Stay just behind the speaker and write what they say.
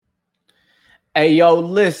Hey, yo,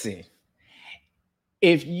 listen.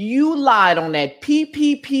 If you lied on that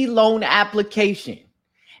PPP loan application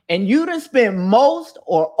and you done spent most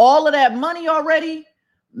or all of that money already,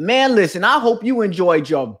 man, listen, I hope you enjoyed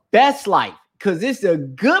your best life because it's a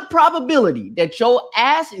good probability that your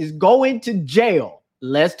ass is going to jail.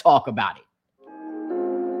 Let's talk about it.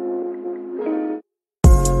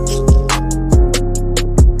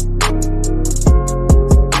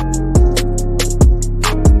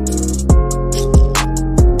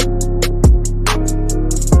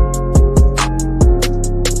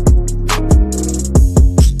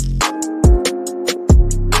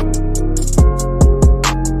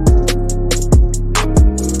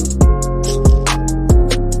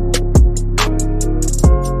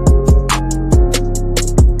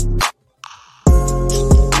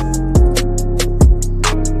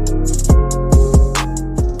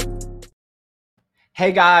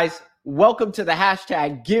 Hey guys, welcome to the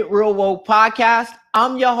hashtag Get Real Woke podcast.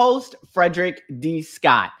 I'm your host, Frederick D.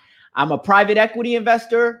 Scott. I'm a private equity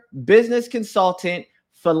investor, business consultant,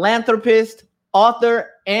 philanthropist, author,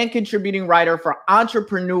 and contributing writer for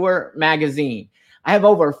Entrepreneur Magazine. I have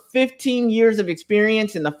over 15 years of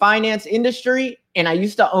experience in the finance industry, and I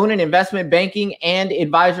used to own an investment banking and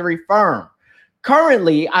advisory firm.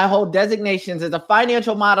 Currently, I hold designations as a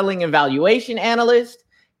financial modeling and valuation analyst,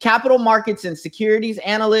 capital markets and securities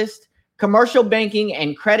analyst, commercial banking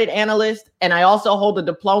and credit analyst, and I also hold a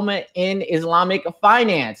diploma in Islamic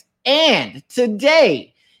finance. And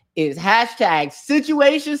today is hashtag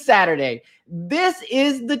Situation Saturday. This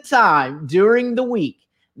is the time during the week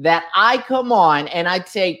that I come on and I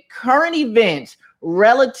take current events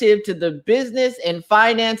relative to the business and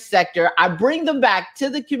finance sector. I bring them back to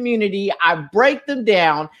the community. I break them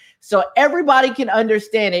down so everybody can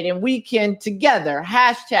understand it and we can together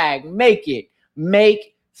hashtag make it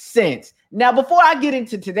make sense. Now, before I get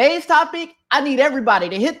into today's topic, I need everybody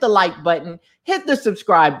to hit the like button, hit the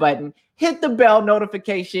subscribe button, hit the bell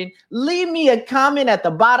notification, leave me a comment at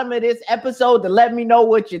the bottom of this episode to let me know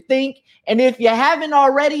what you think. And if you haven't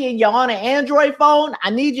already and you're on an Android phone,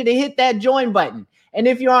 I need you to hit that join button. And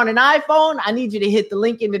if you're on an iPhone, I need you to hit the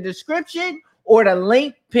link in the description or the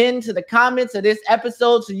link pinned to the comments of this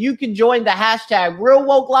episode so you can join the hashtag Real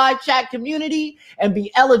Woke Live chat community and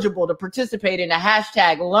be eligible to participate in the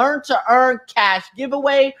hashtag Learn to Earn Cash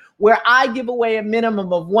giveaway, where I give away a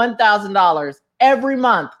minimum of $1,000 every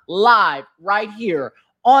month live right here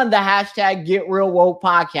on the hashtag Get Real Woke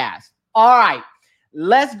podcast. All right,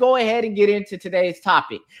 let's go ahead and get into today's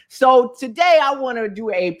topic. So today I want to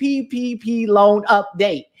do a PPP loan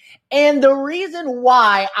update. And the reason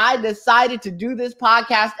why I decided to do this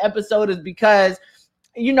podcast episode is because,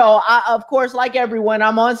 you know, of course, like everyone,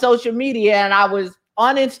 I'm on social media and I was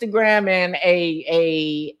on Instagram and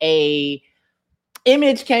a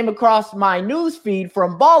image came across my news feed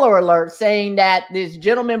from Baller Alert saying that this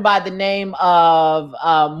gentleman by the name of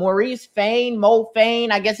Maurice Fain, Mo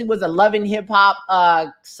Fain, I guess he was a Love and Hip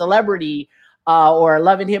Hop celebrity or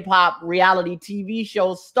Love and Hip Hop reality TV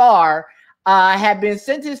show star, had been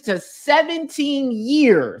sentenced to 17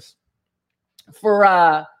 years for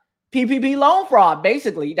PPP loan fraud.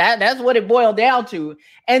 Basically, that's what it boiled down to.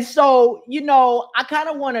 And so, you know, I kind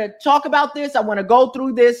of want to talk about this. I want to go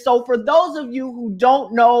through this. So for those of you who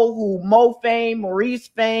don't know who Mo Fain, Maurice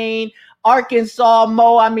Fain, Arkansas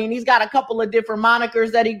Mo, I mean, he's got a couple of different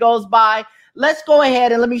monikers that he goes by. Let's go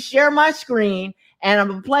ahead and let me share my screen and I'm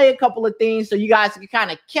going to play a couple of things so you guys can kind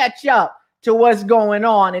of catch up to what's going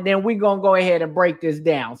on, and then we're going to go ahead and break this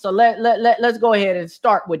down. So let's go ahead and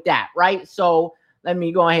start with that, right? So let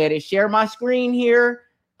me go ahead and share my screen here.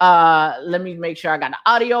 Let me make sure I got the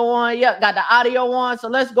audio on. Yep, got the audio on. So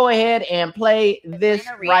let's go ahead and play this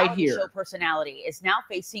right here. Show personality is now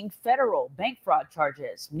facing federal bank fraud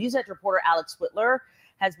charges. NewsEdge reporter Alex Whitler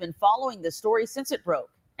has been following the story since it broke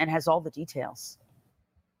and has all the details.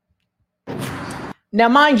 Now,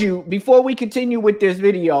 mind you, before we continue with this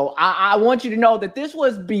video, I want you to know that this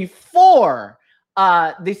was before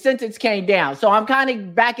the sentence came down. So I'm kind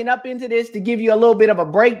of backing up into this to give you a little bit of a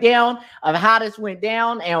breakdown of how this went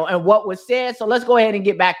down and what was said. So let's go ahead and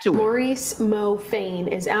get back to it. Maurice Mo Fain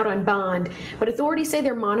is out on bond, but authorities say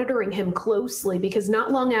they're monitoring him closely because not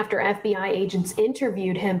long after FBI agents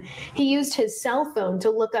interviewed him, he used his cell phone to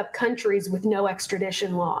look up countries with no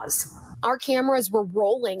extradition laws. Our cameras were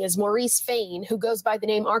rolling as Maurice Fain, who goes by the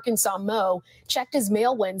name Arkansas Mo, checked his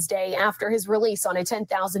mail Wednesday after his release on a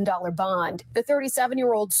 $10,000 bond. The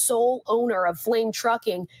 37-year-old sole owner of Flame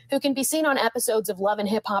Trucking, who can be seen on episodes of Love and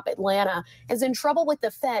Hip Hop Atlanta, is in trouble with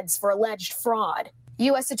the feds for alleged fraud.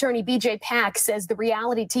 U.S. Attorney B.J. Pack says the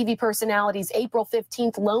reality TV personality's April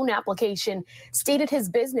 15th loan application stated his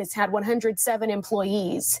business had 107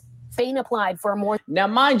 employees. Fain applied for more. Now,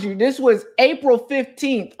 mind you, this was April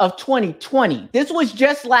 15th of 2020. This was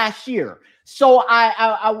just last year. So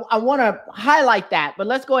I want to highlight that, but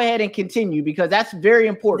let's go ahead and continue because that's very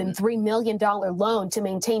important. $3 million loan to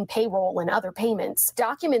maintain payroll and other payments.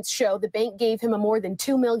 Documents show the bank gave him a more than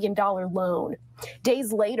 $2 million loan.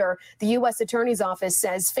 Days later, the U.S. Attorney's Office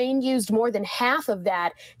says Fain used more than half of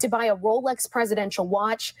that to buy a Rolex presidential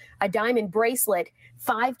watch, a diamond bracelet,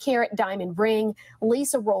 5-carat diamond ring,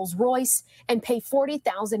 lease a Rolls Royce, and pay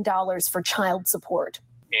 $40,000 for child support.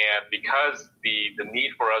 And because the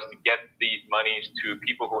need for us to get these monies to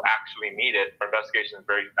people who actually need it, our investigation is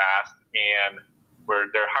very fast, and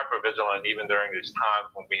they're hyper vigilant even during these times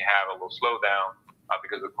when we have a little slowdown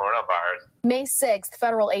because of coronavirus. May 6th,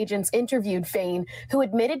 federal agents interviewed Fain, who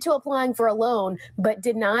admitted to applying for a loan but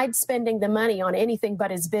denied spending the money on anything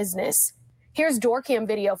but his business. Here's door cam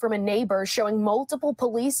video from a neighbor showing multiple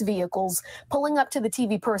police vehicles pulling up to the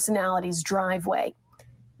TV personality's driveway.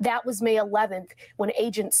 That was May 11th when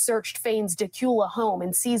agents searched Fain's Decula home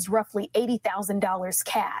and seized roughly $80,000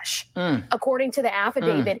 cash. According to the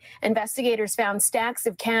affidavit, investigators found stacks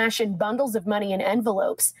of cash and bundles of money in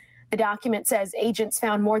envelopes. The document says agents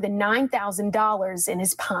found more than $9,000 in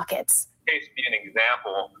his pockets. Case be an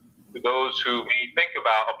example to those who may think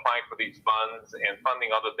about applying for these funds and funding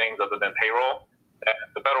other things other than payroll, that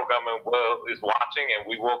the federal government is watching and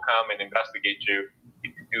we will come and investigate you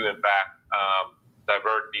if you do, in fact,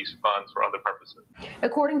 divert these funds for other purposes.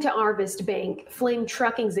 According to Arvest Bank, Flame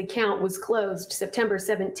Trucking's account was closed September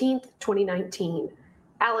 17th, 2019.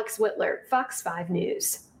 Alex Whitler, Fox 5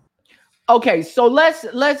 News. Okay, so let's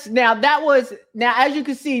now as you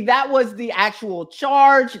can see, that was the actual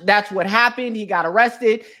charge. That's what happened. He got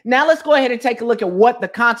arrested. Now let's go ahead and take a look at what the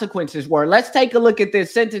consequences were. Let's take a look at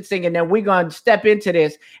this sentencing, and then we're going to step into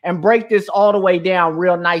this and break this all the way down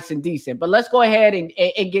real nice and decent. But let's go ahead and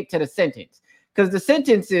get to the sentence, because the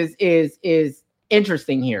sentence is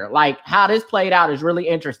interesting here. Like how this played out is really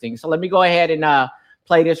interesting. So let me go ahead and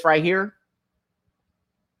play this right here.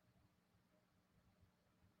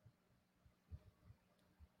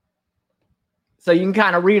 So you can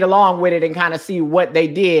kind of read along with it and kind of see what they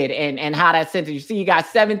did and how that sentence. You see, you got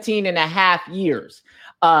 17 and a half years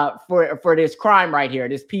for this crime right here,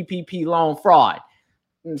 this PPP loan fraud.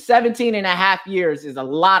 17 and a half years is a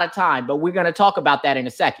lot of time, but we're going to talk about that in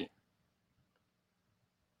a second.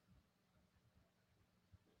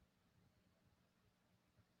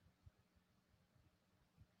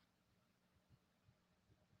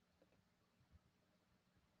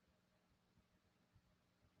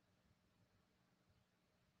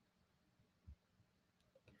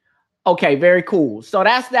 Okay, very cool. So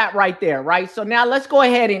that's that right there, right? So now let's go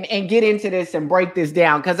ahead and get into this and break this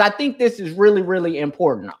down, because I think this is really, really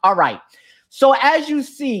important. All right. So as you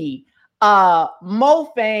see,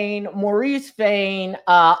 Mo Fain, Maurice Fain,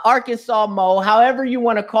 Arkansas Mo, however you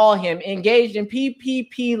want to call him, engaged in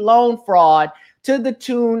PPP loan fraud to the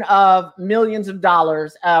tune of millions of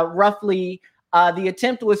dollars. Roughly, the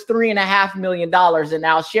attempt was $3.5 million, and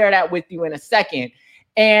I'll share that with you in a second.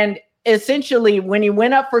 And essentially, when he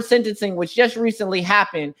went up for sentencing, which just recently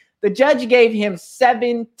happened, the judge gave him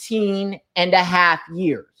 17 and a half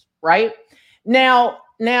years, right? Now,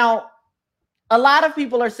 a lot of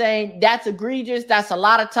people are saying that's egregious. That's a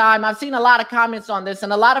lot of time. I've seen a lot of comments on this,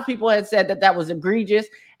 and a lot of people had said that that was egregious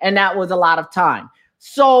and that was a lot of time.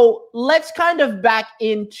 So let's kind of back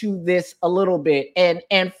into this a little bit. And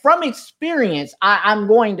from experience, I'm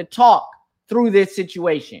going to talk through this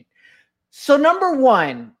situation. So number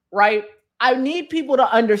one, right, I need people to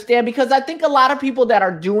understand, because I think a lot of people that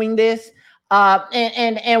are doing this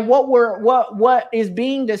and what is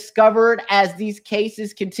being discovered as these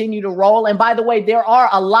cases continue to roll. And by the way, there are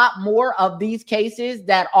a lot more of these cases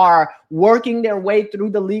that are working their way through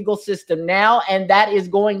the legal system now, and that is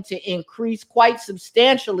going to increase quite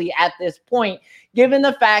substantially at this point, given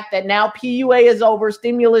the fact that now PUA is over,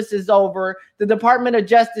 stimulus is over, the Department of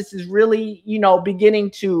Justice is really,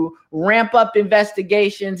 beginning to ramp up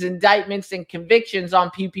investigations, indictments, and convictions on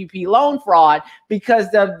PPP loan fraud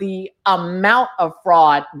because of the amount of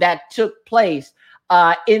fraud that took place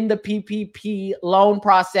in the PPP loan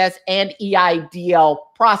process and EIDL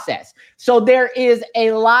process. So there is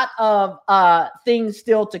a lot of things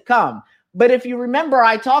still to come. But if you remember,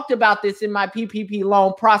 I talked about this in my PPP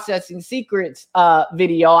loan processing secrets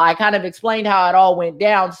video. I kind of explained how it all went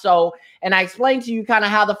down. And I explained to you kind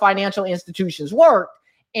of how the financial institutions work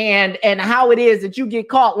and how it is that you get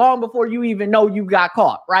caught long before you even know you got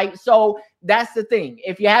caught, right? So That's the thing.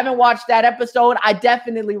 If you haven't watched that episode, I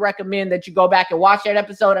definitely recommend that you go back and watch that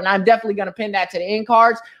episode. And I'm definitely going to pin that to the end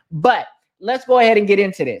cards. But let's go ahead and get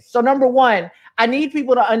into this. So number one, I need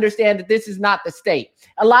people to understand that this is not the state.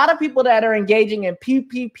 A lot of people that are engaging in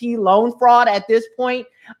PPP loan fraud at this point,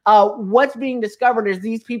 what's being discovered is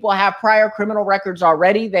these people have prior criminal records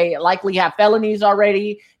already. They likely have felonies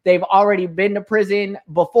already. They've already been to prison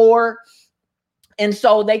before. And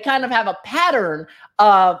so they kind of have a pattern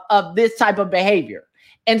of this type of behavior.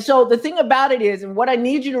 And so the thing about it is, and what I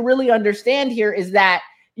need you to really understand here is that,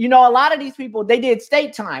 you know, a lot of these people, they did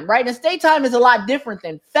state time, right? And state time is a lot different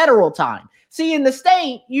than federal time. See, in the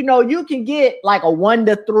state, you know, you can get like a 1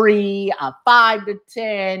 to 3, a 5 to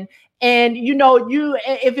 10. And, you know,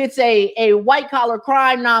 if it's a white collar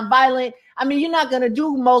crime, nonviolent, I mean, you're not going to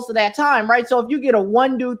do most of that time, right? So if you get a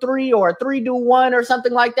 1 to 3 or a 3 to 1 or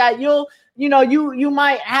something like that, you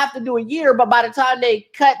might have to do a year, but by the time they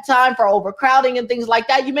cut time for overcrowding and things like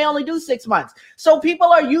that, you may only do 6 months. So people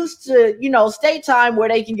are used to, you know, state time where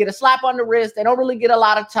they can get a slap on the wrist. They don't really get a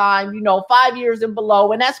lot of time, you know, 5 years and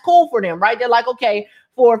below. And that's cool for them, right? They're like, okay,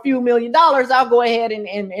 for a few $1 million, I'll go ahead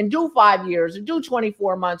and do 5 years or do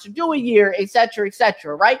 24 months or do a year, et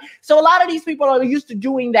cetera, right? So a lot of these people are used to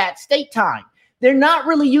doing that state time. They're not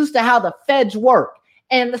really used to how the feds work.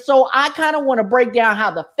 And so I kind of want to break down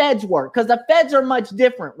how the feds work, because the feds are much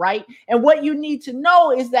different, right? And what you need to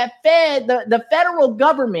know is that the federal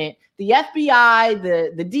government, the FBI,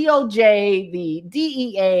 the DOJ, the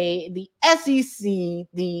DEA, the SEC,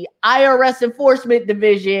 the IRS Enforcement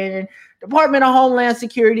Division, Department of Homeland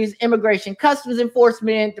Security's Immigration Customs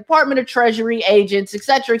Enforcement, Department of Treasury agents, et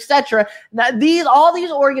cetera. Now, all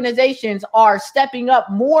these organizations are stepping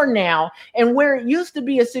up more now. And where it used to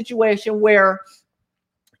be a situation where,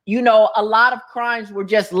 you know, a lot of crimes were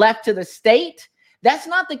just left to the state, that's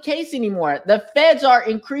not the case anymore. The feds are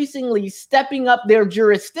increasingly stepping up their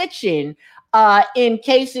jurisdiction in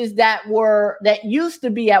cases that used to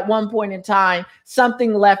be at one point in time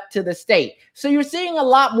something left to the state. So you're seeing a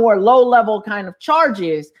lot more low-level kind of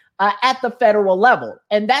charges at the federal level.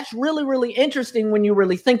 And that's really, really interesting when you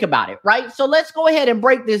really think about it, right? So let's go ahead and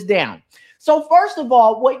break this down. So first of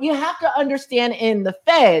all, what you have to understand in the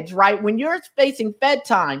feds, right, when you're facing Fed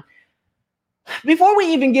time, before we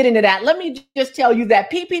even get into that, let me just tell you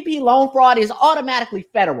that PPP loan fraud is automatically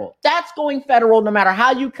federal. That's going federal no matter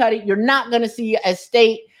how you cut it. You're not going to see a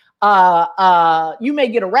state. You may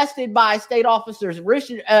get arrested by state officers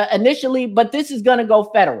initially, but this is going to go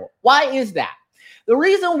federal. Why is that? The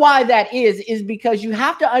reason why that is because you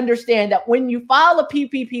have to understand that when you file a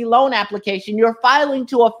PPP loan application, you're filing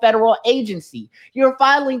to a federal agency. You're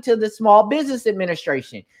filing to the Small Business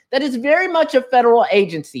Administration. That is very much a federal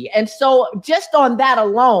agency. And so just on that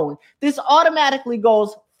alone, this automatically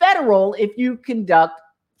goes federal if you conduct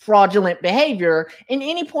fraudulent behavior in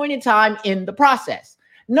any point in time in the process.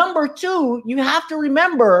 Number two, you have to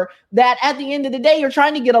remember that at the end of the day, you're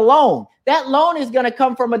trying to get a loan. That loan is going to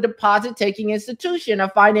come from a deposit-taking institution, a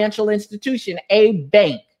financial institution, a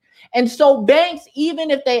bank. And so banks, even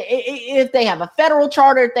if they have a federal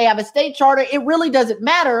charter, if they have a state charter, it really doesn't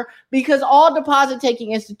matter, because all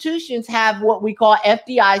deposit-taking institutions have what we call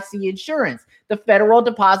FDIC insurance, the Federal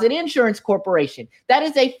Deposit Insurance Corporation. That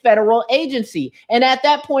is a federal agency. And at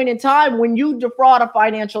that point in time, when you defraud a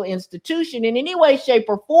financial institution in any way, shape,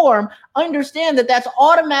 or form, understand that that's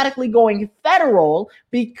automatically going federal,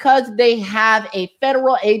 because they have a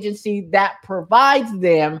federal agency that provides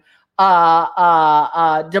them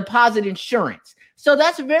deposit insurance. So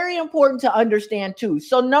that's very important to understand too.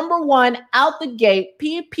 So number one, out the gate,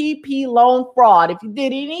 PPP loan fraud. If you did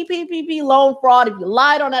any PPP loan fraud, if you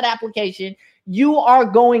lied on that application, you are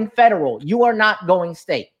going federal. You are not going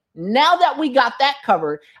state. Now that we got that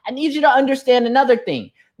covered, I need you to understand another thing.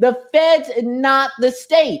 The feds, not the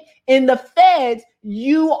state. In the feds,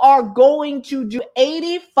 you are going to do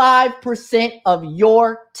 85% of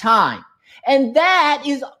your time. And that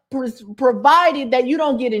is provided that you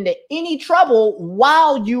don't get into any trouble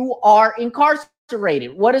while you are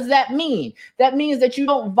incarcerated. What does that mean? That means that you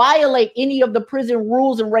don't violate any of the prison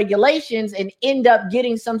rules and regulations and end up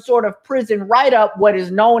getting some sort of prison write-up, what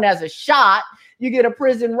is known as a shot. You get a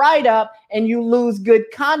prison write-up and you lose good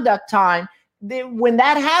conduct time. When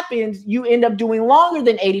that happens, you end up doing longer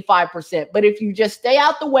than 85%. But if you just stay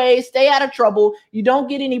out the way, stay out of trouble, you don't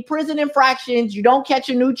get any prison infractions, you don't catch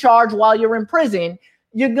a new charge while you're in prison,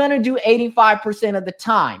 you're going to do 85% of the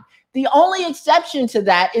time. The only exception to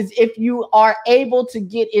that is if you are able to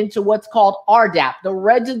get into what's called RDAP, the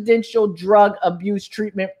Residential Drug Abuse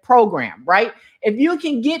Treatment Program, right? If you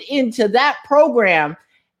can get into that program,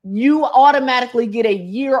 you automatically get a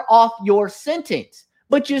year off your sentence.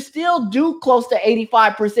 but you still do close to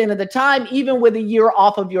 85% of the time, even with a year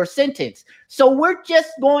off of your sentence. So we're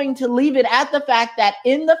just going to leave it at the fact that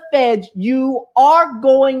in the feds, you are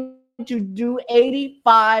going to do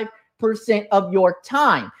 85% of your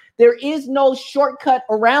time. There is no shortcut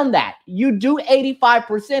around that. You do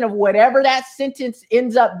 85% of whatever that sentence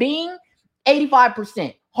ends up being,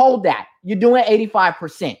 85%. Hold that. You're doing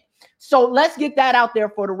 85%. So let's get that out there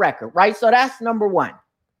for the record, right? So that's number one.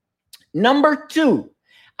 Number two,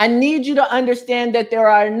 I need you to understand that there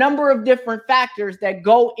are a number of different factors that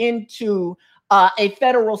go into a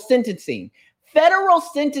federal sentencing. Federal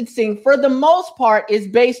sentencing, for the most part, is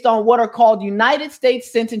based on what are called United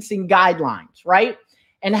States sentencing guidelines, right?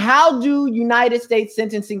 And how do United States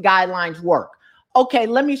sentencing guidelines work? Okay,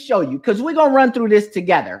 let me show you, because we're going to run through this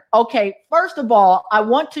together. Okay, first of all, I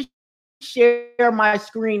want to share my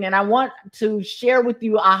screen, and I want to share with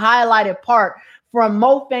you a highlighted part from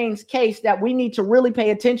Mo Fane's case that we need to really pay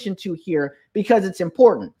attention to here because it's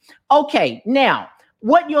important. Okay, now,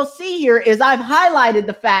 what you'll see here is I've highlighted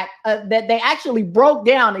the fact that they actually broke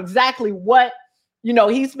down exactly what,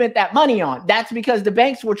 he spent that money on. That's because the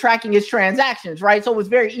banks were tracking his transactions, right? So it was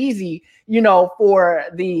very easy, for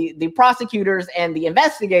the prosecutors and the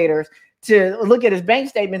investigators to look at his bank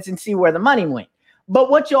statements and see where the money went. But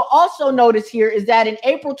what you'll also notice here is that in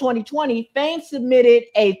April 2020, Fane submitted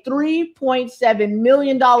a $3.7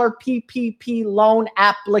 million PPP loan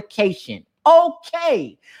application.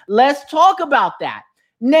 Okay, let's talk about that.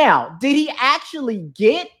 Now, did he actually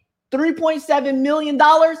get $3.7 million?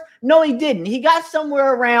 No, he didn't. He got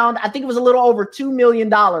somewhere around, I think it was a little over $2 million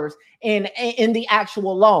in the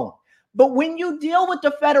actual loan. But when you deal with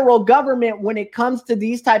the federal government, when it comes to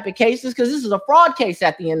these type of cases, because this is a fraud case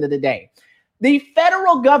at the end of the day, the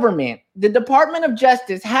federal government, the Department of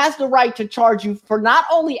Justice, has the right to charge you for not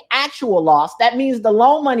only actual loss, that means the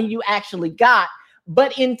loan money you actually got,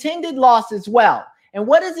 but intended loss as well. And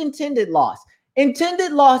what is intended loss?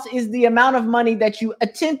 Intended loss is the amount of money that you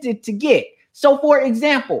attempted to get. So, for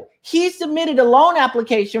example, he submitted a loan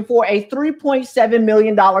application for a $3.7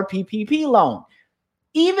 million PPP loan.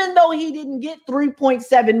 Even though he didn't get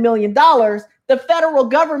 $3.7 million, the federal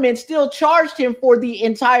government still charged him for the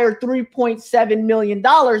entire $3.7 million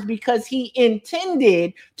because he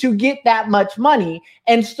intended to get that much money.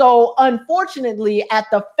 And so, unfortunately, at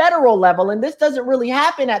the federal level, and this doesn't really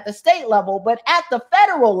happen at the state level, but at the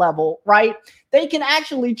federal level, right, they can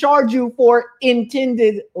actually charge you for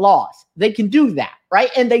intended loss. They can do that,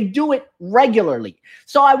 right? And they do it regularly.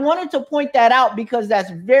 So I wanted to point that out because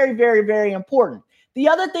that's very, very, very important. The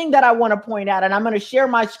other thing that I want to point out, and I'm going to share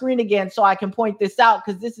my screen again so I can point this out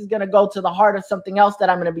because this is going to go to the heart of something else that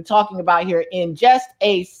I'm going to be talking about here in just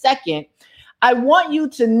a second. I want you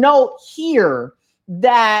to note here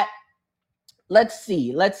that, let's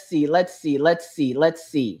see.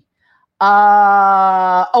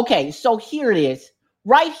 Okay, so here it is,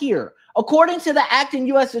 right here. According to the acting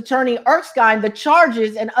U.S. Attorney Erskine, the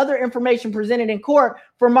charges and other information presented in court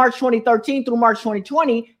from March 2013 through March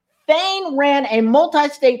 2020, Fane ran a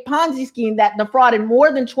multi-state Ponzi scheme that defrauded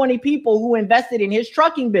more than 20 people who invested in his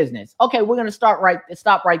trucking business. Okay, we're going to stop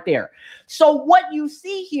right there. So what you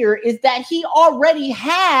see here is that he already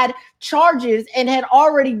had charges and had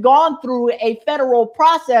already gone through a federal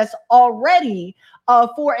process already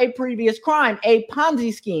for a previous crime, a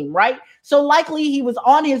Ponzi scheme, right? So likely he was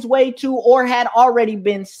on his way to or had already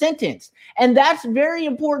been sentenced. And that's very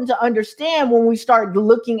important to understand when we start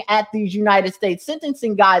looking at these United States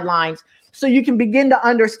sentencing guidelines so you can begin to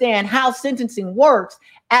understand how sentencing works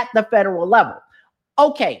at the federal level.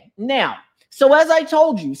 Okay, now, so as I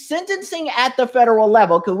told you, sentencing at the federal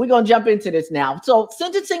level, because we're going to jump into this now. So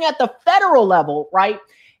sentencing at the federal level, right,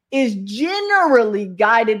 is generally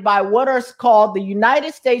guided by what are called the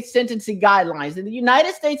United States Sentencing Guidelines. And the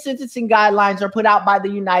United States Sentencing Guidelines are put out by the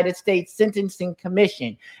United States Sentencing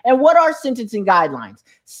Commission. And what are sentencing guidelines?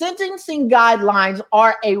 Sentencing guidelines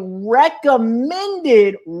are a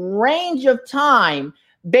recommended range of time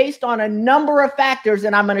based on a number of factors.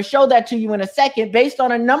 And I'm going to show that to you in a second, based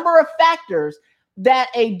on a number of factors that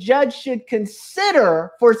a judge should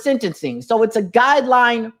consider for sentencing. So it's a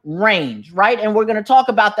guideline range, right? And we're going to talk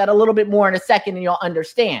about that a little bit more in a second and you'll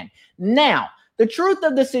understand. Now, the truth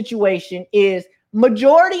of the situation is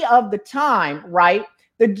majority of the time, right,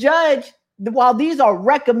 the judge, while these are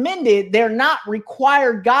recommended, they're not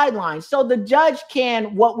required guidelines. So the judge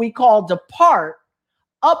can what we call depart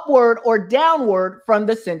upward or downward from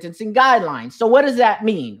the sentencing guidelines. So what does that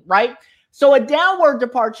mean, right? So a downward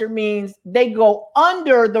departure means they go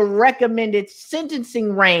under the recommended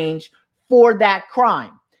sentencing range for that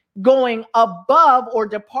crime. going above or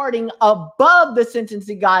departing above the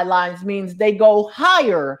sentencing guidelines means they go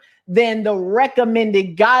higher than the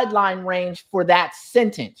recommended guideline range for that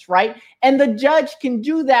sentence, right? And the judge can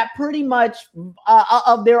do that pretty much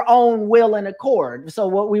of their own will and accord. So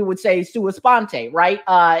what we would say sua sponte, right?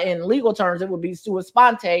 In legal terms, it would be sua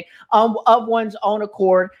sponte of one's own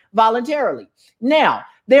accord voluntarily. Now,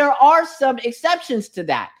 there are some exceptions to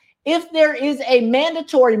that. If there is a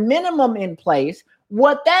mandatory minimum in place,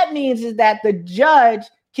 what that means is that the judge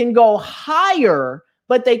can go higher,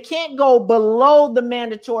 but they can't go below the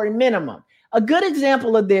mandatory minimum. A good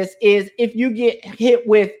example of this is if you get hit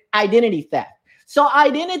with identity theft. So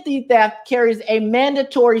identity theft carries a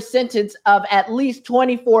mandatory sentence of at least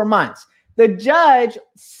 24 months. The judge,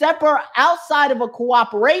 separate outside of a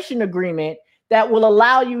cooperation agreement that will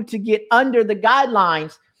allow you to get under the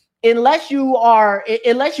guidelines, unless you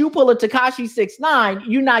pull a Tekashi 6ix9ine,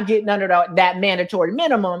 you're not getting under that mandatory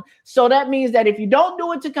minimum. So that means that if you don't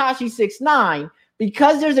do a Tekashi 6ix9ine,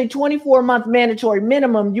 because there's a 24-month mandatory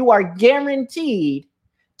minimum, you are guaranteed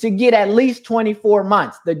to get at least 24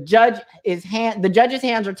 months. The judge's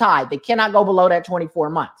hands are tied. They cannot go below that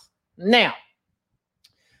 24 months. Now,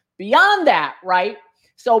 beyond that, right?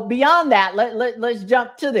 So beyond that, let's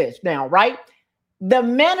jump to this now, right? The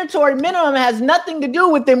mandatory minimum has nothing to do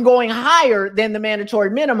with them going higher than the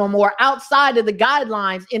mandatory minimum or outside of the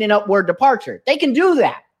guidelines in an upward departure. They can do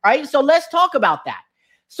that, right? So let's talk about that.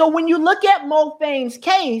 So when you look at Mo Fane's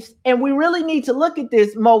case, and we really need to look at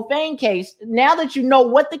this Mo Fane case, now that you know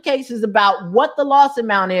what the case is about, what the loss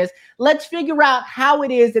amount is, let's figure out how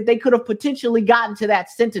it is that they could have potentially gotten to that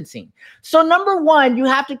sentencing. So number one, you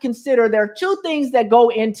have to consider there are two things that go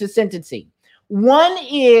into sentencing. One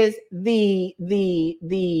is the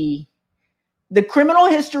criminal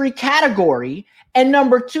history category, and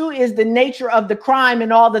number two is the nature of the crime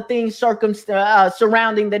and all the things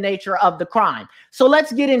surrounding the nature of the crime. So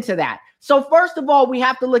let's get into that. So first of all, we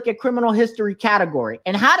have to look at criminal history category.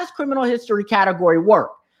 And how does criminal history category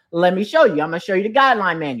work? Let me show you. I'm going to show you the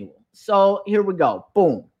guideline manual. So here we go.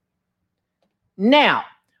 Boom. Now,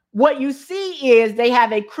 what you see is they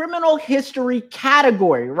have a criminal history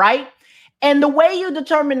category, right? And the way you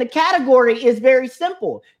determine the category is very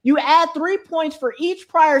simple. You add 3 points for each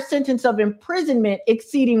prior sentence of imprisonment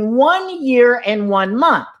exceeding 1 year and 1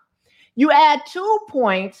 month. You add 2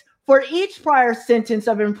 points for each prior sentence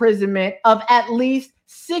of imprisonment of at least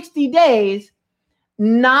 60 days,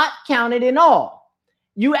 not counted in all.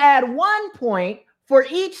 You add 1 point for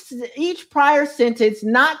each prior sentence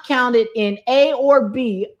not counted in A or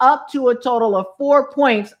B up to a total of 4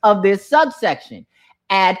 points of this subsection.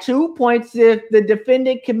 Add 2 points if the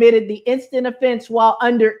defendant committed the instant offense while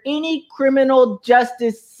under any criminal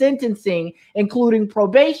justice sentencing, including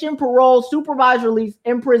probation, parole, supervised release,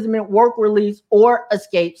 imprisonment, work release, or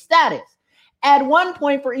escape status. Add 1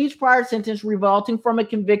 point for each prior sentence resulting from a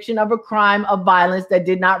conviction of a crime of violence that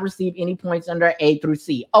did not receive any points under A through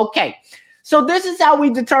C. Okay, so this is how we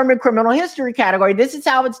determine criminal history category. This is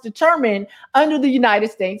how it's determined under the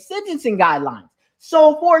United States sentencing guidelines.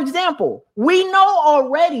 So, for example, we know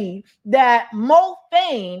already that Mo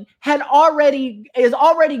Fane is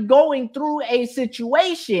already going through a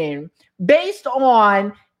situation based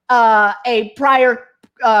on a prior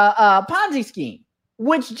Ponzi scheme,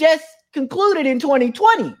 which just concluded in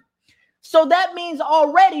 2020. So that means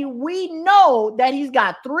already we know that he's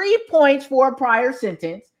got 3 points for a prior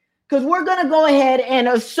sentence, because we're going to go ahead and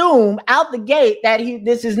assume out the gate that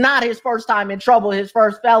this is not his first time in trouble, his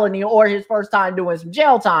first felony, or his first time doing some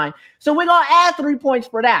jail time. So we're going to add 3 points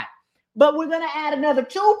for that. But we're going to add another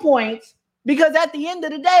 2 points because at the end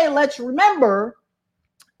of the day, let's remember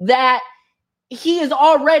that he is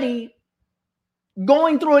already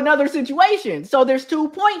going through another situation. So there's 2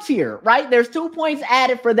 points here, right? There's 2 points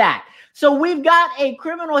added for that. So we've got a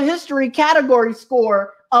criminal history category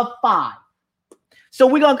score of 5. So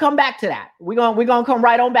we're going to come back to that. We're going to come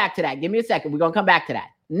right on back to that. Give me a second. We're going to come back to that.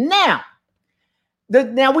 Now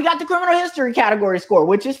we got the criminal history category score,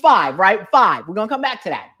 which is 5, right? 5. We're going to come back to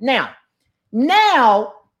that.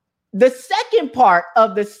 Now, the second part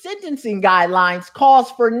of the sentencing guidelines calls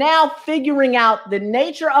for now figuring out the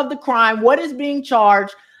nature of the crime, what is being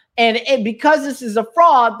charged, and because this is a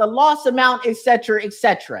fraud, the loss amount, et cetera, et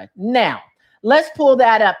cetera. Now, let's pull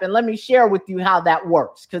that up and let me share with you how that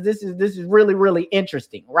works, because this is really, really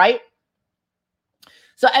interesting, right?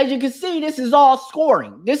 So as you can see, this is all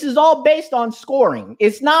scoring. This is all based on scoring.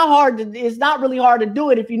 It's not really hard to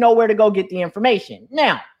do it if you know where to go get the information.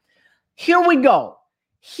 Now, here we go.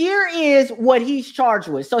 Here is what he's charged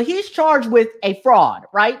with. So he's charged with a fraud,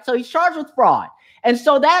 right? So he's charged with fraud. And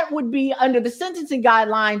so that would be under the sentencing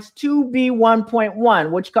guidelines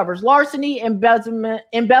 2B1.1, which covers larceny, embezzlement,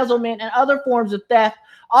 and other forms of theft,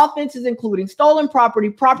 offenses including stolen property,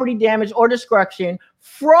 property damage or destruction,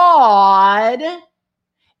 fraud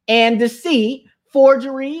and deceit,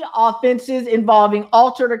 forgery, offenses involving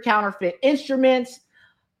altered or counterfeit instruments,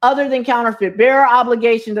 other than counterfeit bearer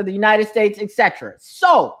obligations of the United States, etc.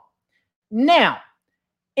 So now,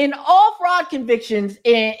 in all fraud convictions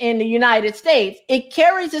in the United States, it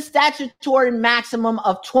carries a statutory maximum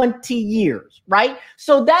of 20 years, right?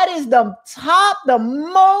 So that is the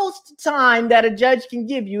most time that a judge can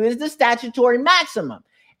give you is the statutory maximum.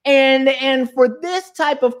 And for this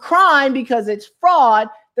type of crime, because it's fraud,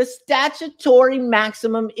 the statutory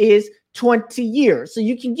maximum is 20 years. So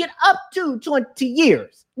you can get up to 20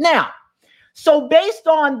 years. Now, so based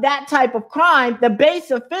on that type of crime, the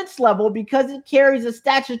base offense level, because it carries a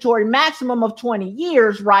statutory maximum of 20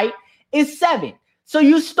 years, right, is 7. So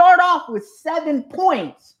you start off with 7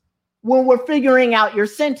 points when we're figuring out your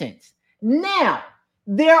sentence. Now,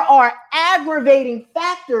 there are aggravating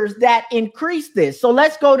factors that increase this. So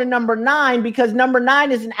let's go to number 9, because number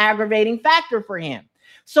 9 is an aggravating factor for him.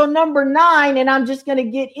 So number 9, and I'm just going to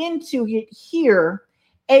get into it here,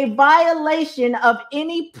 a violation of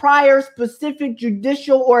any prior specific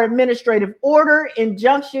judicial or administrative order,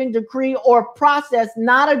 injunction, decree, or process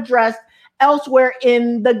not addressed elsewhere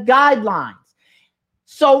in the guidelines.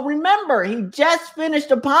 So remember, he just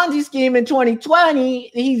finished a Ponzi scheme in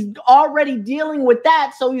 2020. He's already dealing with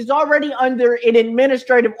that. So he's already under an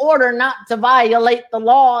administrative order not to violate the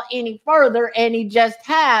law any further, and he just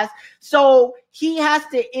has. So he has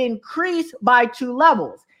to increase by 2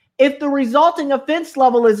 levels. If the resulting offense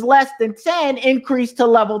level is less than 10, increase to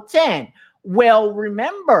level 10. Well,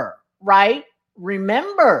 remember, right?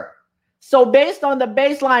 Remember. So based on the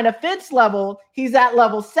baseline offense level, he's at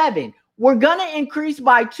level 7. We're going to increase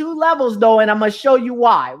by 2 levels, though, and I'm going to show you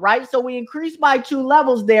why, right? So we increase by 2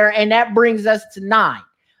 levels there, and that brings us to 9.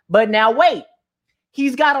 But now, wait.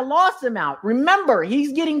 He's got a loss amount. Remember,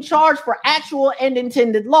 he's getting charged for actual and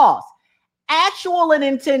intended loss. Actual and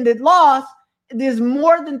intended loss is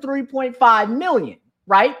more than 3.5 million,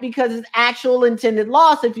 right? Because his actual intended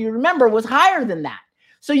loss, if you remember, was higher than that.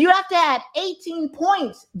 So you have to add 18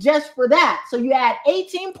 points just for that. So you add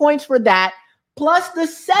 18 points for that, plus the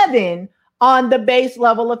 7 on the base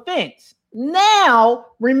level offense. Now,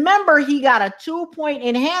 remember, he got a 2-point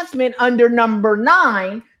enhancement under number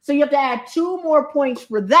 9. So you have to add 2 more points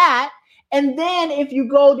for that. And then if you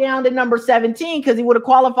go down to number 17, because he would have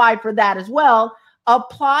qualified for that as well,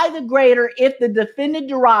 apply the greater if the defendant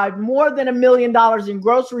derived more than $1 million in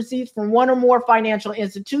gross receipts from one or more financial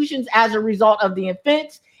institutions as a result of the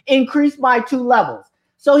offense, increased by 2 levels.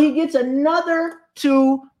 So he gets another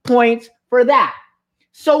 2 points for that.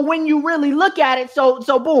 So when you really look at it, so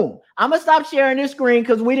boom, I'm going to stop sharing this screen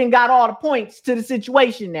because we didn't got all the points to the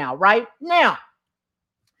situation now, right? Now,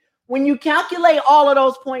 when you calculate all of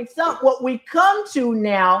those points up, what we come to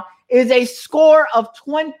now is a score of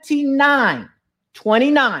 29.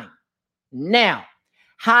 29. Now,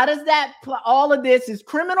 how does that, all of this is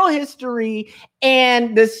criminal history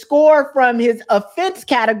and the score from his offense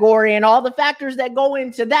category and all the factors that go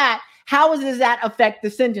into that. How does that affect the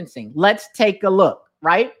sentencing? Let's take a look,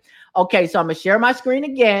 right? Okay, so I'm going to share my screen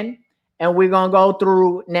again, and we're going to go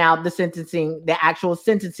through now the sentencing, the actual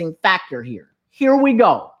sentencing factor here. Here we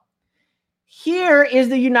go. Here is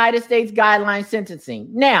the United States guideline sentencing.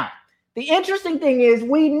 Now, the interesting thing is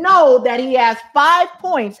we know that he has 5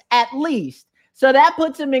 points at least. So that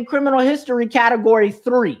puts him in criminal history category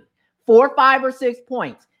 3, 4, 5, or 6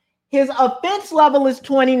 points. His offense level is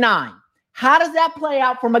 29. How does that play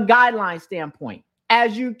out from a guideline standpoint?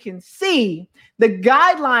 As you can see, the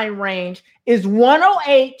guideline range is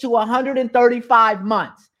 108 to 135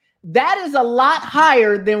 months. That is a lot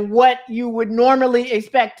higher than what you would normally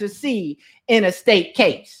expect to see in a state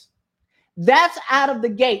case. That's out of the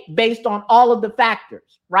gate based on all of the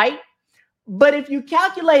factors, right? But if you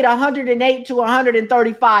calculate 108 to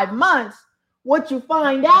 135 months, what you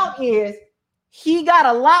find out is he got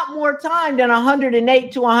a lot more time than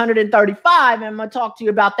 108 to 135. And I'm going to talk to you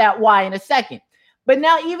about that why in a second. But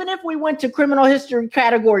now, even if we went to criminal history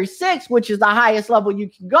category 6, which is the highest level you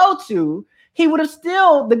can go to, he would have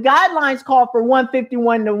still, the guidelines call for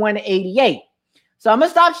 151 to 188. So I'm going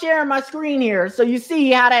to stop sharing my screen here so you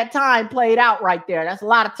see how that time played out right there. That's a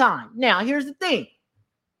lot of time. Now, here's the thing.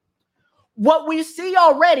 What we see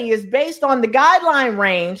already is based on the guideline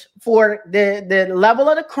range for the level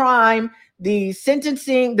of the crime, the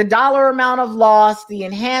sentencing, the dollar amount of loss, the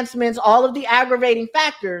enhancements, all of the aggravating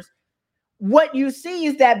factors. What you see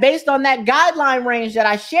is that based on that guideline range that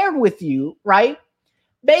I shared with you, right,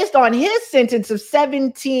 based on his sentence of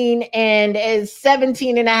 17 and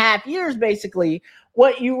 17.5 years, basically,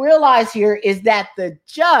 what you realize here is that the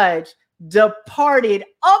judge departed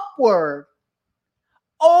upward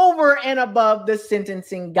over and above the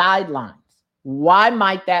sentencing guidelines. Why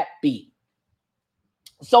might that be?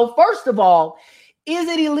 So first of all, is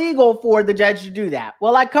it illegal for the judge to do that?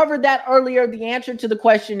 Well, I covered that earlier. The answer to the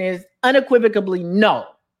question is unequivocally no,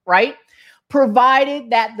 right?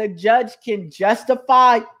 Provided that the judge can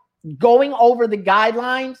justify going over the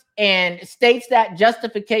guidelines and states that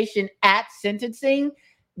justification at sentencing,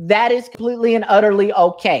 that is completely and utterly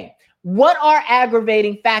okay. What are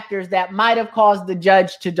aggravating factors that might have caused the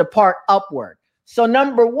judge to depart upward? So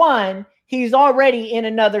number one, he's already in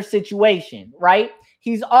another situation, right?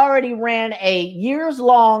 He's already ran a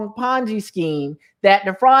years-long Ponzi scheme that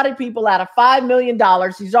defrauded people out of $5 million.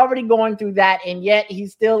 He's already going through that, and yet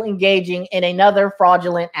he's still engaging in another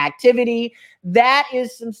fraudulent activity. That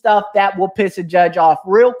is some stuff that will piss a judge off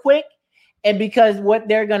real quick. And because what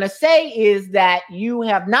they're going to say is that you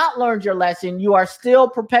have not learned your lesson, you are still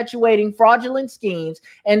perpetuating fraudulent schemes.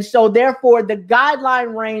 And so therefore, the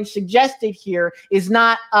guideline range suggested here is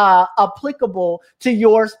not applicable to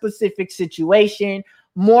your specific situation.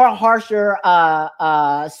 More harsher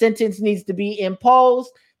sentence needs to be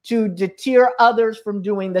imposed to deter others from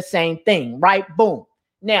doing the same thing, right? Boom.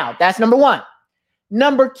 Now, that's number one.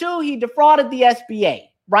 Number two, he defrauded the SBA.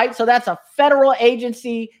 Right? So that's a federal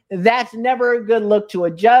agency. That's never a good look to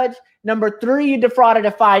a judge. Number three, you defrauded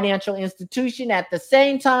a financial institution at the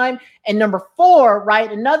same time. And number four, right,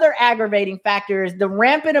 another aggravating factor is the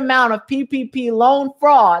rampant amount of PPP loan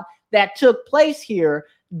fraud that took place here.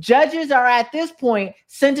 Judges are at this point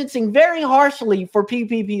sentencing very harshly for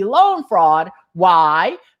PPP loan fraud.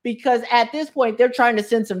 Why? Because at this point, they're trying to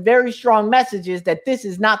send some very strong messages that this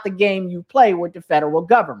is not the game you play with the federal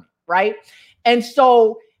government, right? And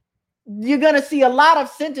so you're going to see a lot of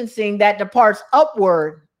sentencing that departs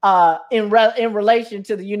upward in relation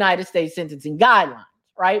to the United States sentencing guidelines,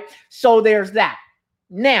 right? So there's that.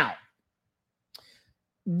 Now,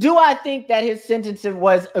 do I think that his sentencing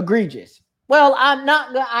was egregious? Well,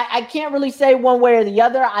 I can't really say one way or the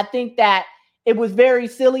other. I think that it was very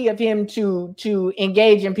silly of him to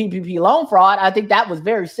engage in PPP loan fraud. I think that was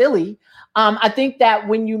very silly. I think that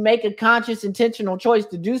when you make a conscious, intentional choice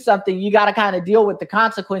to do something, you got to kind of deal with the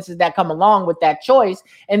consequences that come along with that choice.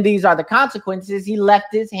 And these are the consequences. He left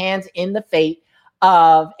his hands in the fate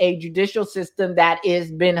of a judicial system that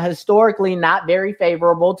has been historically not very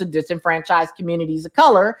favorable to disenfranchised communities of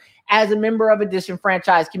color. As a member of a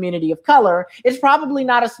disenfranchised community of color, it's probably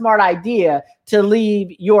not a smart idea to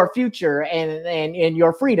leave your future and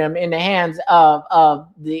your freedom in the hands of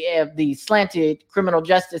the slanted criminal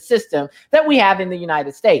justice system that we have in the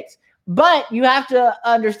United States. But you have to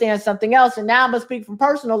understand something else. And now I'm going to speak from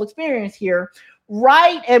personal experience here.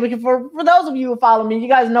 Right. And for those of you who follow me, you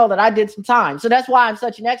guys know that I did some time. So that's why I'm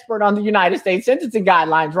such an expert on the United States sentencing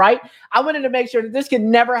guidelines, right? I wanted to make sure that this could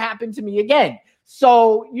never happen to me again.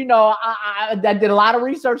 So, you know, I did a lot of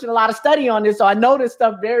research and a lot of study on this. So I know this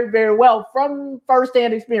stuff very, very well from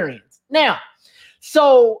firsthand experience. Now,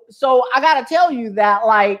 so I got to tell you that,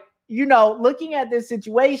 like, you know, looking at this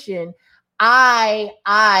situation,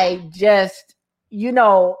 I just, you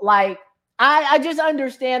know, like, I just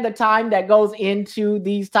understand the time that goes into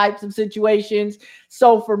these types of situations.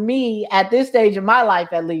 So for me, at this stage of my life,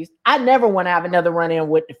 at least, I never want to have another run-in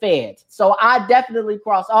with the feds. So I definitely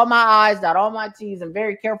cross all my I's, dot all my T's. I'm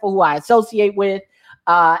very careful who I associate with.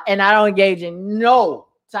 And I don't engage in no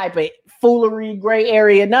type of foolery, gray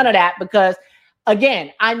area, none of that. Because,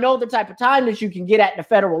 again, I know the type of time that you can get at the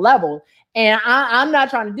federal level. And I'm not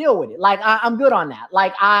trying to deal with it. Like, I'm good on that.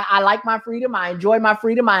 Like, I like my freedom. I enjoy my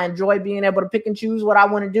freedom. I enjoy being able to pick and choose what I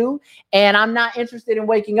want to do. And I'm not interested in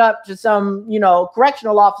waking up to some, you know,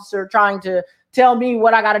 correctional officer trying to tell me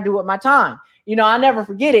what I got to do with my time. You know, I never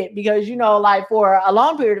forget it because, you know, like for a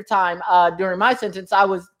long period of time during my sentence, I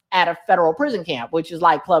was at a federal prison camp, which is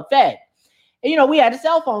like Club Fed. And, you know, we had the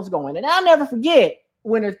cell phones going. And I'll never forget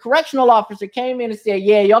when a correctional officer came in and said,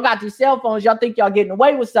 yeah, y'all got these cell phones, y'all think y'all getting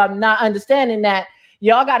away with something, not understanding that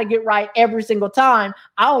y'all got to get right every single time.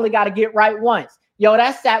 I only got to get right once. Yo,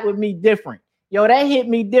 that sat with me different. Yo, that hit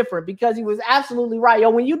me different because he was absolutely right. Yo,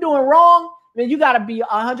 when you're doing wrong, then you got to be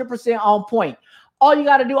 100% on point. All you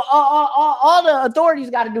got to do, all the authorities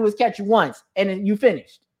got to do is catch you once and then you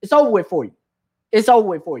finished. It's over with for you. It's over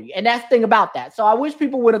with for you. And that's the thing about that. So I wish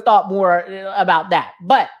people would have thought more about that.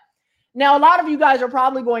 But now, a lot of you guys are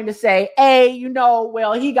probably going to say, hey, you know,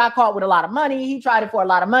 well, he got caught with a lot of money. He tried it for a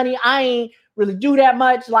lot of money. I ain't really do that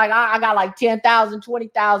much. Like, I got like 10,000,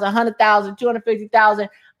 20,000, 100,000, 250,000.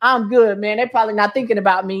 I'm good, man. They're probably not thinking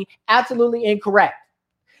about me. Absolutely incorrect.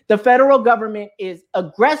 The federal government is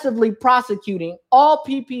aggressively prosecuting all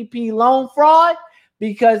PPP loan fraud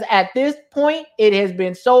because at this point, it has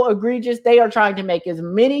been so egregious. They are trying to make as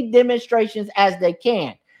many demonstrations as they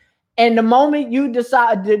can. And the moment you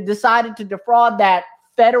decided to defraud that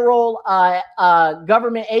federal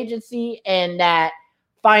government agency and that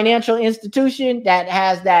financial institution that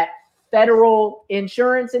has that federal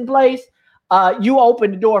insurance in place, you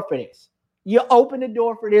open the door for this. You open the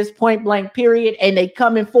door for this point blank period, and they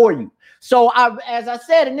coming for you. So as I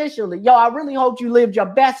said initially, I really hope you lived your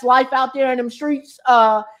best life out there in them streets,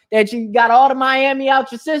 that you got all the Miami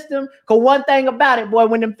out your system. Because one thing about it, boy,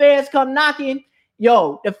 when them feds come knocking,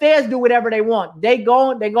 the feds do whatever they want. They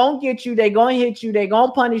going to get you. They going to hit you. They going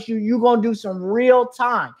to punish you. You going to do some real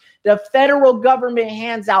time. The federal government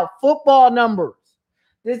hands out football numbers.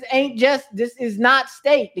 This is not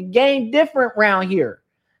state. The game different around here.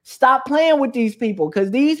 Stop playing with these people because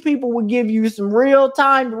these people will give you some real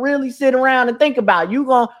time to really sit around and think about. You're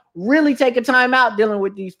going to really take a time out dealing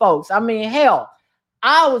with these folks. I mean, hell,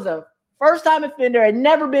 I was a first-time offender, had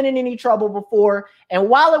never been in any trouble before. And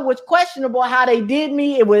while it was questionable how they did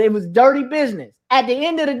me, it was dirty business. At the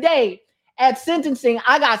end of the day, at sentencing,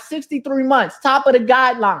 I got 63 months, top of the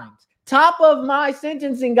guidelines. Top of my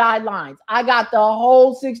sentencing guidelines, I got the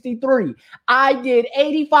whole 63. I did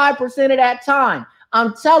 85% of that time.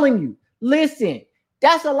 I'm telling you, listen,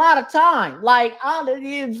 that's a lot of time. Like,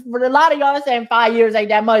 for a lot of y'all saying 5 years ain't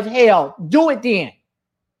that much. Hell, do it then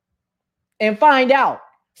and find out.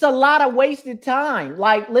 It's a lot of wasted time.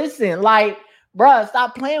 Like, listen, like, bruh,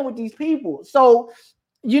 stop playing with these people. So,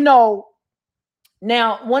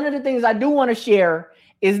 now one of the things I do want to share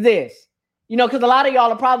is this, because a lot of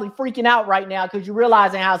y'all are probably freaking out right now because you're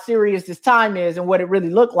realizing how serious this time is and what it really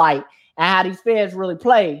looked like and how these feds really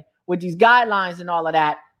play with these guidelines and all of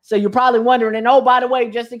that. So you're probably wondering, and oh, by the way,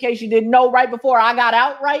 just in case you didn't know, right before I got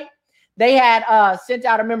out, right, they had sent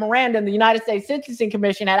out a memorandum. The United States Sentencing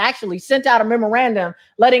Commission had actually sent out a memorandum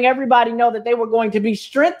letting everybody know that they were going to be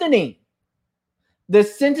strengthening the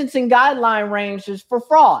sentencing guideline ranges for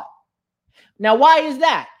fraud. Now, why is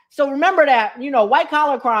that? So remember that, white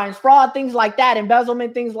collar crimes, fraud, things like that,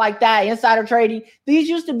 embezzlement, things like that, insider trading, these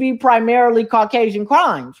used to be primarily Caucasian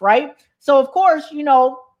crimes, right? So, of course,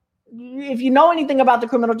 if you know anything about the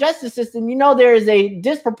criminal justice system, there is a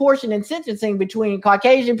disproportion in sentencing between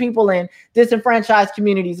Caucasian people and disenfranchised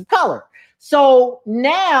communities of color. So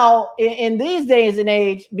now in these days and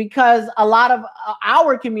age, because a lot of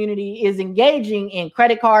our community is engaging in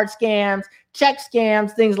credit card scams, check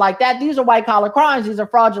scams, things like that, these are white collar crimes. These are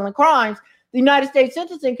fraudulent crimes. The United States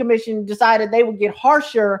Sentencing Commission decided they would get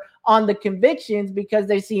harsher on the convictions because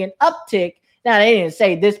they see an uptick. Now, they didn't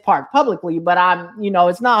say this part publicly, but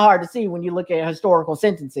it's not hard to see when you look at historical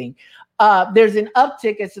sentencing. There's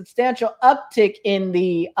a substantial uptick in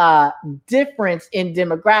the difference in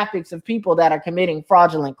demographics of people that are committing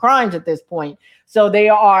fraudulent crimes at this point. So they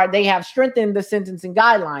have strengthened the sentencing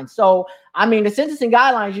guidelines. So, the sentencing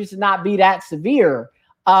guidelines used to not be that severe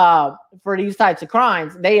for these types of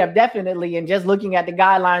crimes. They have definitely, and just looking at the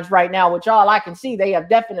guidelines right now, which all I can see, they have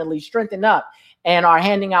definitely strengthened up and are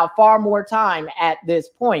handing out far more time at this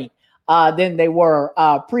point than they were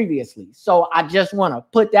previously. So I just want to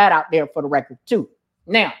put that out there for the record too.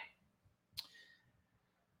 Now,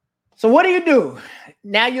 so what do?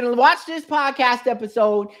 Now you watch this podcast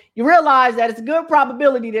episode, you realize that it's a good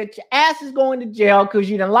probability that your ass is going to jail because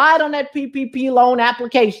you done lied on that PPP loan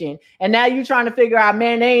application. And now you're trying to figure out,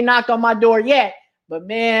 man, they ain't knocked on my door yet, but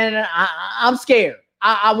man, I'm scared.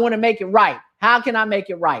 I want to make it right. How can I make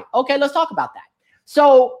it right? Okay, let's talk about that.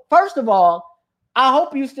 So first of all, I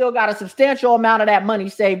hope you still got a substantial amount of that money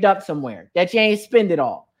saved up somewhere, that you ain't spend it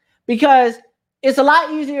all, because it's a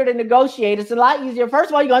lot easier to negotiate. It's a lot easier. First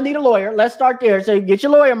of all, you're going to need a lawyer. Let's start there. So you get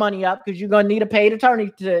your lawyer money up because you're going to need a paid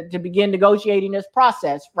attorney to begin negotiating this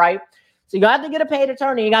process, right? So you have to get a paid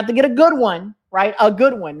attorney. You got to get a good one, right? A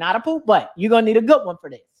good one, not a poop butt. You're going to need a good one for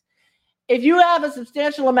this. If you have a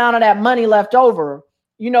substantial amount of that money left over,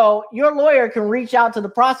 your lawyer can reach out to the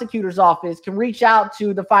prosecutor's office, can reach out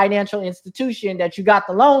to the financial institution that you got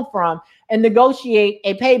the loan from and negotiate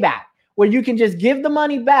a payback where you can just give the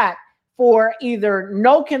money back for either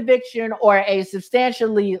no conviction or a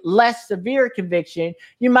substantially less severe conviction.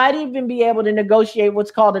 You might even be able to negotiate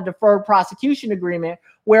what's called a deferred prosecution agreement,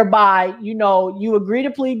 whereby, you agree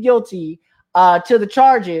to plead guilty to the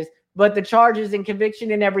charges, but the charges and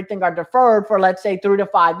conviction and everything are deferred for, let's say, 3 to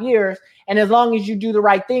 5 years. And as long as you do the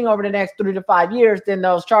right thing over the next 3 to 5 years, then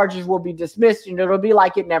those charges will be dismissed and it'll be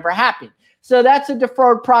like it never happened. So that's a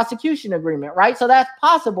deferred prosecution agreement, right? So that's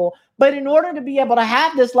possible. But in order to be able to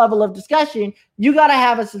have this level of discussion, you got to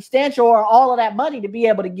have a substantial or all of that money to be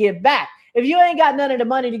able to give back. If you ain't got none of the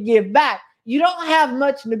money to give back, you don't have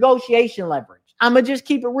much negotiation leverage. I'm going to just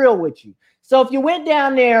keep it real with you. So if you went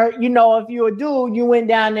down there, you know, if you're a dude, you went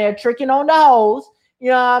down there tricking on the hoes, you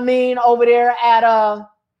know what I mean, over there at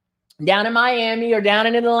down in Miami or down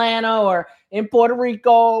in Atlanta or in Puerto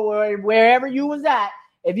Rico or wherever you was at.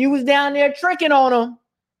 If you was down there tricking on them,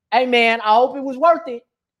 hey, man, I hope it was worth it.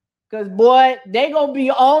 Because, boy, they going to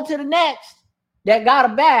be on to the next that got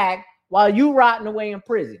a bag while you rotting away in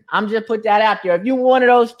prison. I'm just put that out there. If you one of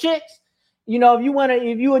those chicks, you know,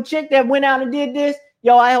 if you a chick that went out and did this,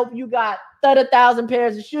 yo, I hope you got 30,000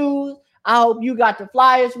 pairs of shoes. I hope you got the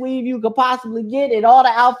flyest weave you could possibly get and all the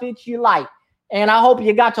outfits you like. And I hope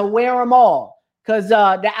you got to wear them all. Because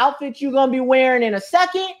the outfit you're going to be wearing in a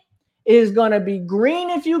second is going to be green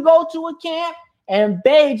if you go to a camp and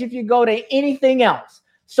beige if you go to anything else.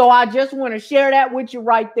 So I just want to share that with you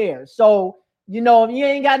right there. So, you know, if you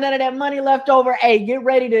ain't got none of that money left over, hey, get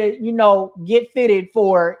ready to, you know, get fitted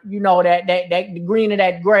for, you know, that green or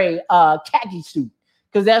that gray khaki suit.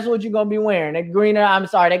 Because that's what you're going to be wearing. That green or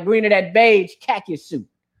that beige khaki suit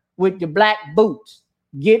with the black boots.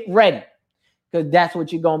 Get ready. Because that's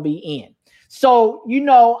what you're going to be in. So, you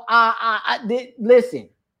know, listen.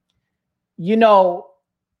 You know,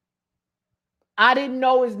 I didn't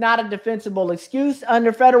know is not a defensible excuse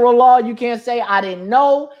under federal law. You can't say I didn't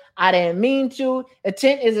know, I didn't mean to.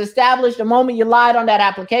 Intent is established the moment you lied on that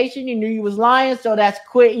application. You knew you was lying, so that's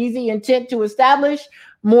quick, easy intent to establish.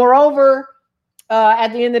 Moreover, at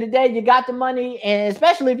the end of the day, you got the money, and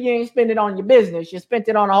especially if you ain't spend it on your business, you spent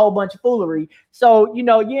it on a whole bunch of foolery. So, you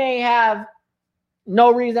know, you ain't have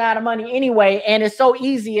no reason out of money anyway, and it's so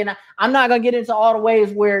easy. And I'm not gonna get into all the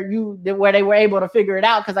ways where they were able to figure it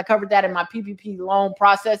out because I covered that in my PPP loan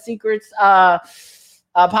process secrets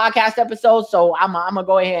podcast episode. So I'm gonna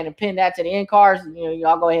go ahead and pin that to the end cards. You know,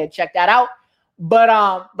 y'all go ahead and check that out. But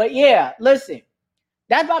yeah, listen,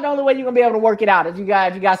 that's about the only way you're gonna be able to work it out if you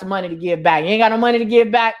got some money to give back. You ain't got no money to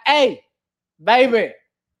give back. Hey, baby,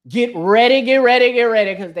 get ready,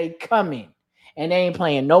 because they coming and they ain't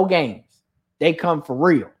playing no games. They come for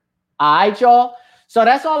real. All right, y'all. So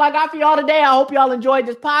that's all I got for y'all today. I hope y'all enjoyed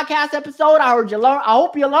this podcast episode. I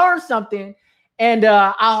hope you learned something. And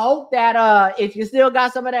I hope that if you still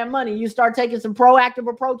got some of that money, you start taking some proactive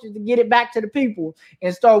approaches to get it back to the people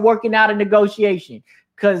and start working out a negotiation.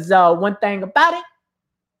 Because one thing about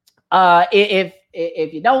it,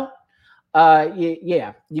 if you don't,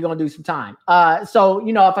 you're going to do some time. So,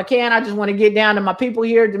 you know, if I can, I just want to get down to my people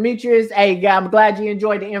here. Demetrius, hey, I'm glad you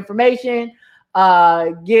enjoyed the information.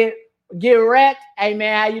 Get wrecked. Hey,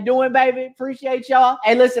 man, how you doing, baby? Appreciate y'all.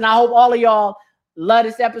 Hey, listen, I hope all of y'all love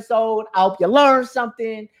this episode. I hope you learned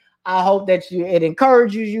something. I hope that it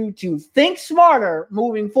encourages you to think smarter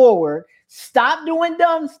moving forward. Stop doing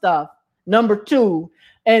dumb stuff. Number 2.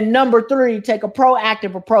 And number 3, take a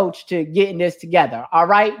proactive approach to getting this together. All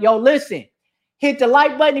right. Yo, listen, hit the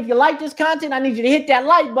like button. If you like this content, I need you to hit that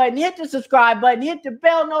like button, hit the subscribe button, hit the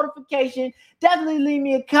bell notification. Definitely leave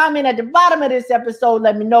me a comment at the bottom of this episode.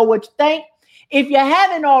 Let me know what you think. If you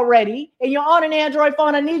haven't already and you're on an Android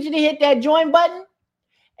phone, I need you to hit that join button.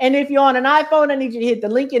 And if you're on an iPhone, I need you to hit the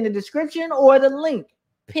link in the description or the link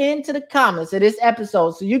pinned to the comments of this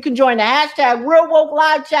episode so you can join the hashtag Real Woke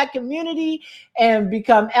Live Chat community and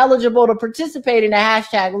become eligible to participate in the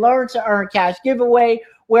hashtag Learn to Earn Cash giveaway,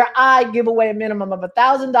 where I give away a minimum of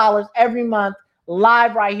 $1,000 every month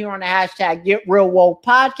live right here on the hashtag Get Real Woke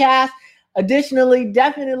Podcast. Additionally,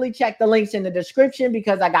 definitely check the links in the description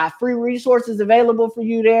because I got free resources available for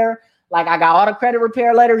you there. Like I got all the credit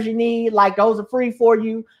repair letters you need. Like those are free for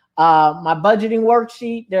you. My budgeting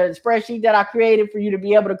worksheet, the spreadsheet that I created for you to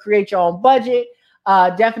be able to create your own budget.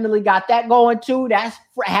 Definitely got that going too. That's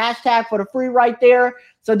hashtag for the free right there.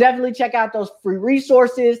 So definitely check out those free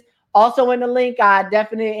resources. Also in the link, I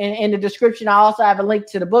definitely in the description, I also have a link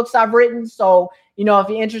to the books I've written. So, you know, if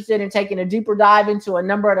you're interested in taking a deeper dive into a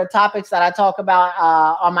number of the topics that I talk about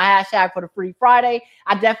on my hashtag for the Free Friday,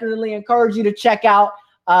 I definitely encourage you to check out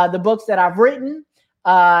the books that I've written.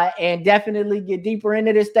 And definitely get deeper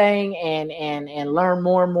into this thing and learn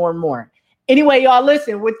more and more and more. Anyway, y'all,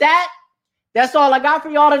 listen, with that, that's all I got for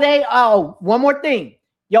y'all today. Oh, one more thing.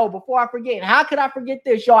 Yo, before I forget, how could I forget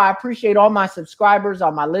this? Y'all, I appreciate all my subscribers,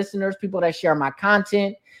 all my listeners, people that share my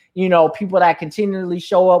content. people that continually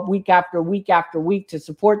show up week after week after week to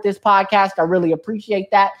support this podcast. I really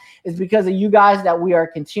appreciate that. It's because of you guys that we are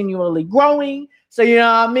continually growing. So,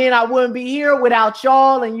 I wouldn't be here without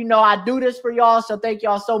y'all. And, I do this for y'all. So thank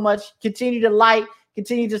y'all so much. Continue to like,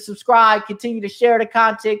 continue to subscribe, continue to share the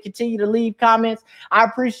content, continue to leave comments. I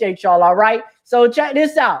appreciate y'all. All right. So check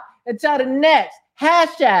this out. Until the next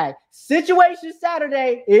hashtag Situation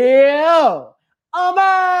Saturday. I'm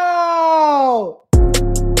out.